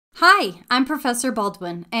Hi, I'm Professor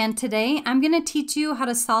Baldwin, and today I'm going to teach you how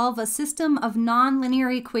to solve a system of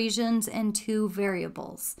nonlinear equations and two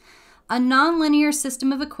variables. A nonlinear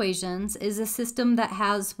system of equations is a system that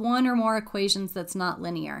has one or more equations that's not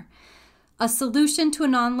linear. A solution to a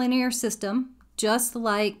nonlinear system, just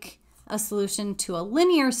like a solution to a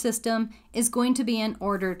linear system, is going to be an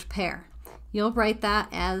ordered pair. You'll write that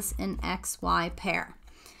as an XY pair.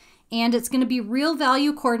 And it's going to be real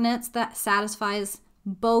value coordinates that satisfies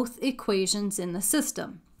both equations in the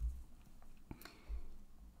system.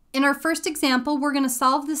 In our first example, we're going to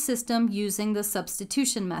solve the system using the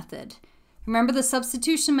substitution method. Remember, the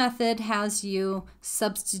substitution method has you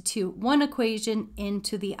substitute one equation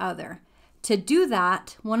into the other. To do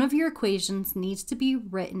that, one of your equations needs to be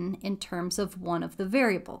written in terms of one of the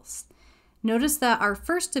variables. Notice that our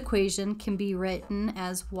first equation can be written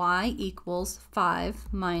as y equals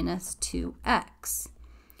 5 minus 2x.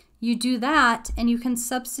 You do that and you can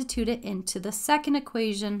substitute it into the second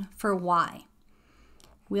equation for y.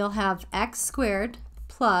 We'll have x squared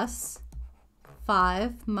plus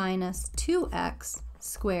 5 minus 2x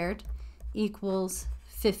squared equals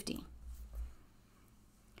 50.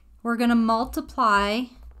 We're going to multiply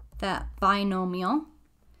that binomial.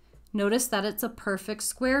 Notice that it's a perfect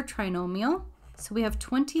square trinomial. So we have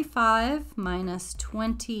 25 minus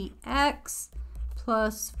 20x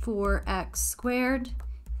plus 4x squared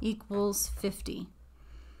equals 50.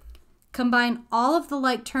 Combine all of the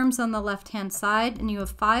like terms on the left-hand side and you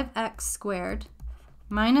have 5x squared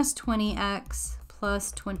minus 20x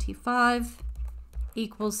plus 25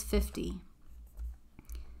 equals 50.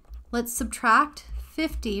 Let's subtract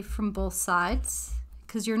 50 from both sides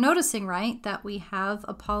because you're noticing, right, that we have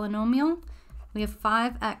a polynomial. We have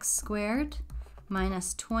 5x squared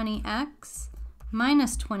minus 20x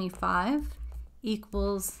minus 25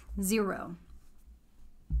 equals 0.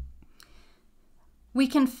 We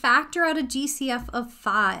can factor out a GCF of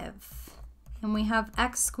 5, and we have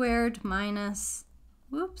x squared minus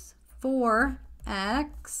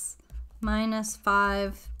 4x minus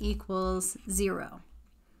 5 equals 0.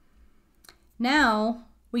 Now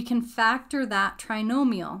we can factor that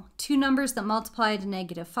trinomial, two numbers that multiply to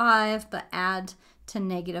 -5 but add to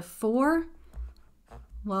 -4.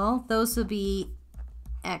 Well, those would be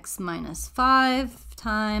x minus 5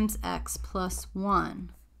 times x plus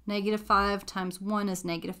 1. -5 times 1 is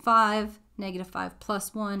 -5. -5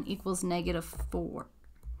 plus 1 equals -4.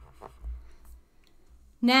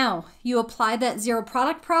 Now, you apply that zero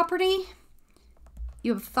product property.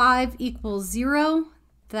 You have 5 equals 0.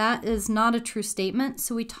 That is not a true statement,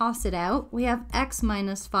 so we toss it out. We have x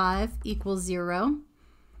minus 5 equals 0,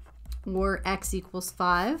 or x equals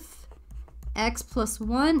 5. X plus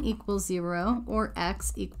 1 equals 0, or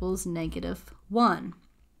x equals -1.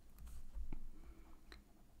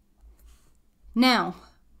 Now,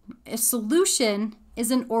 a solution is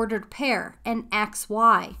an ordered pair, an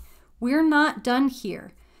XY. We're not done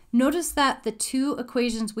here. Notice that the two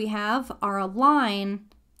equations we have are a line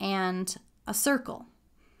and a circle.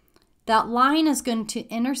 That line is going to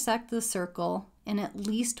intersect the circle in at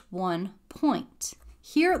least one point.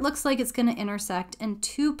 Here it looks like it's going to intersect in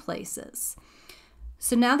two places.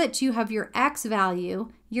 So now that you have your x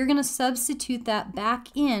value, you're going to substitute that back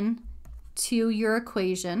in to your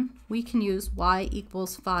equation. We can use y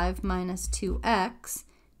equals 5 minus 2x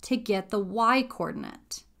to get the y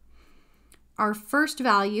coordinate. Our first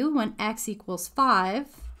value, when x equals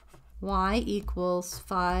 5, y equals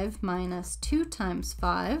 5 minus 2 times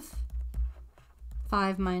 5,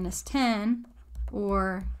 5 minus 10,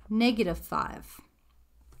 or -5.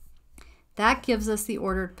 That gives us the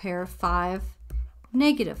ordered pair 5,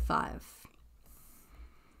 -5.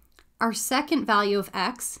 Our second value of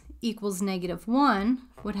x equals -1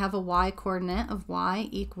 would have a y coordinate of y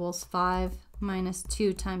equals 5 minus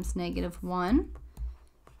 2 times -1,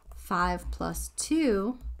 5 plus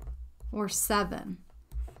 2, or 7.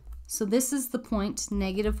 So this is the point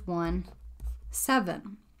 -1,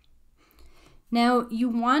 7. Now you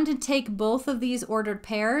want to take both of these ordered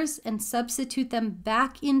pairs and substitute them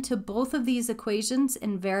back into both of these equations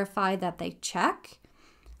and verify that they check.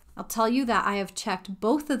 I'll tell you that I have checked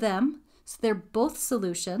both of them. So they're both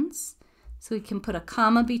solutions. So we can put a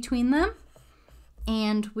comma between them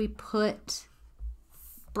and we put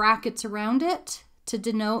brackets around it to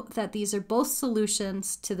denote that these are both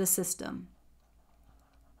solutions to the system.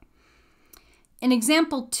 In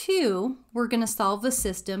example 2, we're going to solve a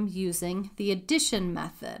system using the addition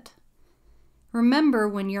method. Remember,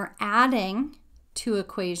 when you're adding two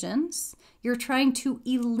equations, you're trying to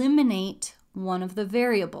eliminate one of the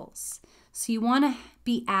variables. So you want to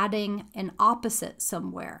be adding an opposite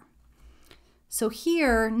somewhere. So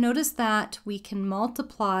here, notice that we can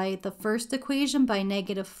multiply the first equation by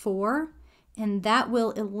 -4, and that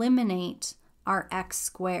will eliminate our x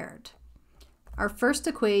squared. Our first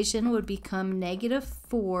equation would become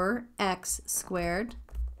 -4x squared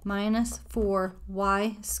minus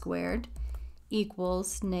 4y squared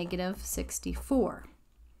equals -64.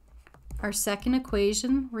 Our second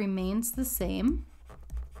equation remains the same.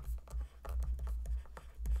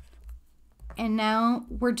 And now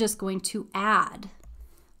we're just going to add.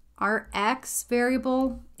 Our x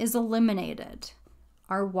variable is eliminated.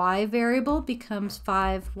 Our y variable becomes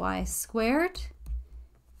 5y squared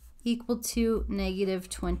equal to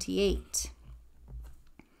 -28.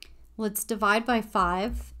 Let's divide by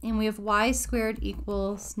 5, and we have y squared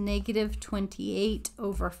equals -28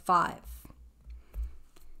 over 5.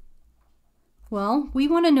 Well, we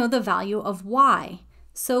want to know the value of y,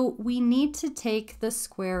 so we need to take the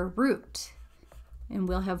square root. And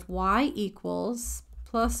we'll have y equals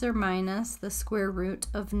plus or minus the square root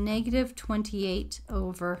of -28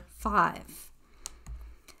 over 5.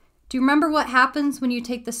 Do you remember what happens when you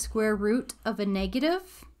take the square root of a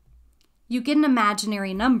negative? You get an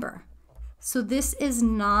imaginary number. So this is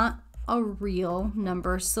not a real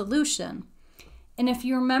number solution. And if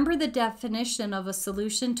you remember the definition of a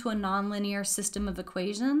solution to a nonlinear system of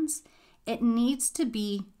equations, it needs to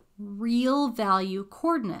be real value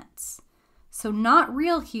coordinates. So not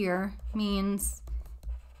real here means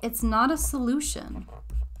it's not a solution.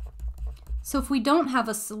 So if we don't have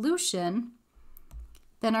a solution,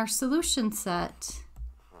 then our solution set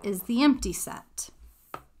is the empty set.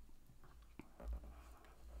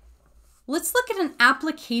 Let's look at an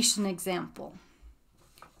application example.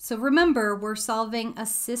 So remember, we're solving a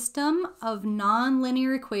system of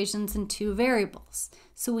nonlinear equations in two variables.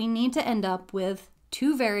 So we need to end up with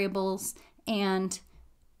two variables and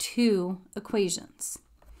two equations.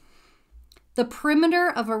 The perimeter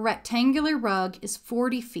of a rectangular rug is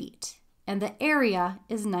 40 feet and the area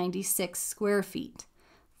is 96 square feet.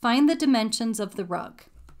 Find the dimensions of the rug.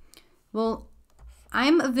 Well,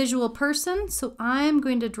 I'm a visual person, so I'm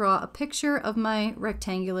going to draw a picture of my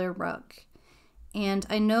rectangular rug. And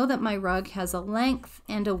I know that my rug has a length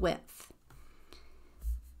and a width.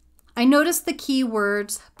 I notice the key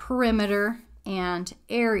words perimeter and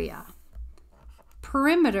area.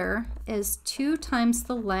 Perimeter is 2 times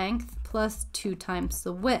the length plus 2 times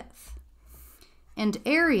the width. And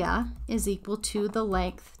area is equal to the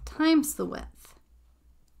length times the width.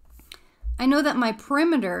 I know that my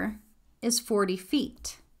perimeter is 40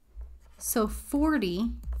 feet. So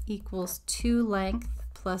 40 equals 2 length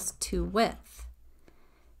plus 2 width.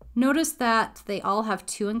 Notice that they all have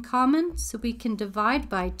 2 in common, so we can divide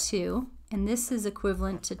by 2, and this is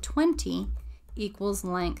equivalent to 20 equals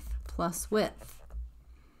length plus width.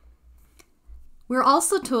 We're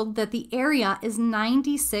also told that the area is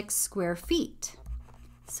 96 square feet.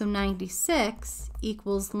 So 96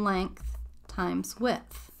 equals length times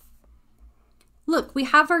width. Look, we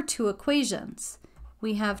have our two equations.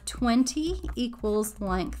 We have 20 equals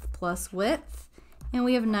length plus width, and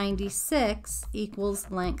we have 96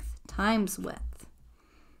 equals length times width.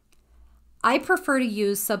 I prefer to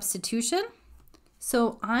use substitution,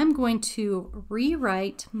 so I'm going to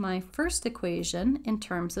rewrite my first equation in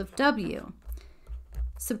terms of W.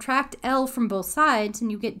 Subtract L from both sides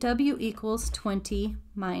and you get W equals 20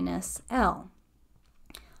 minus L.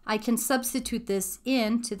 I can substitute this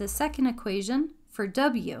into the second equation for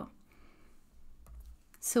W.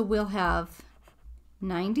 So we'll have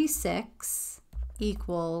 96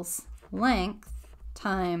 equals length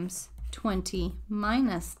times 20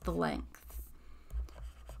 minus the length.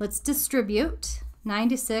 Let's distribute.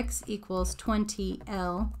 96 equals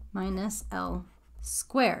 20L minus L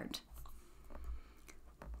squared.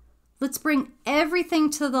 Let's bring everything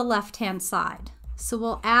to the left-hand side. So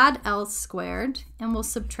we'll add L squared and we'll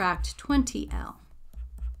subtract 20L.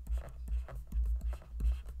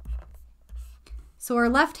 So our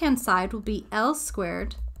left-hand side will be L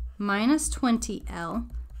squared minus 20L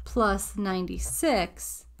plus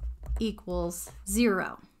 96 equals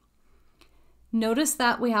 0. Notice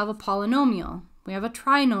that we have a polynomial. We have a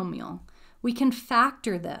trinomial. We can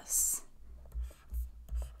factor this.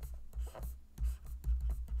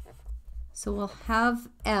 So we'll have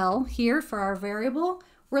L here for our variable.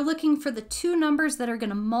 We're looking for the two numbers that are going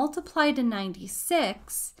to multiply to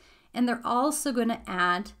 96, and they're also going to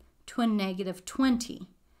add to a -20.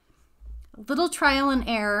 A little trial and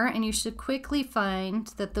error, and you should quickly find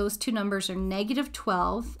that those two numbers are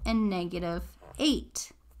 -12 and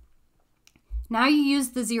 -8. Now you use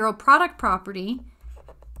the zero product property.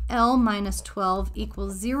 L minus 12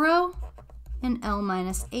 equals 0, and L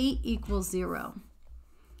minus 8 equals 0.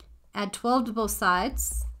 add 12 to both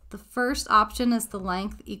sides. The first option is the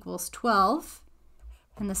length equals 12,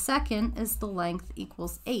 and the second is the length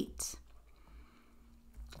equals 8.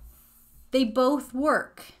 They both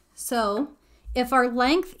work. So if our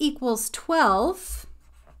length equals 12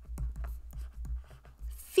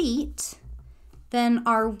 feet, then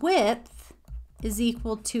our width is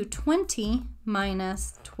equal to 20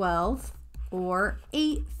 minus 12, or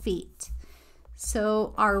 8 feet.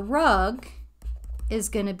 So our rug is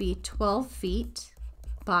going to be 12 feet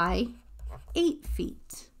by 8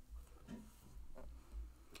 feet.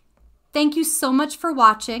 Thank you so much for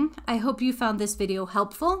watching. I hope you found this video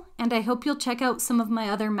helpful, and I hope you'll check out some of my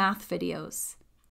other math videos.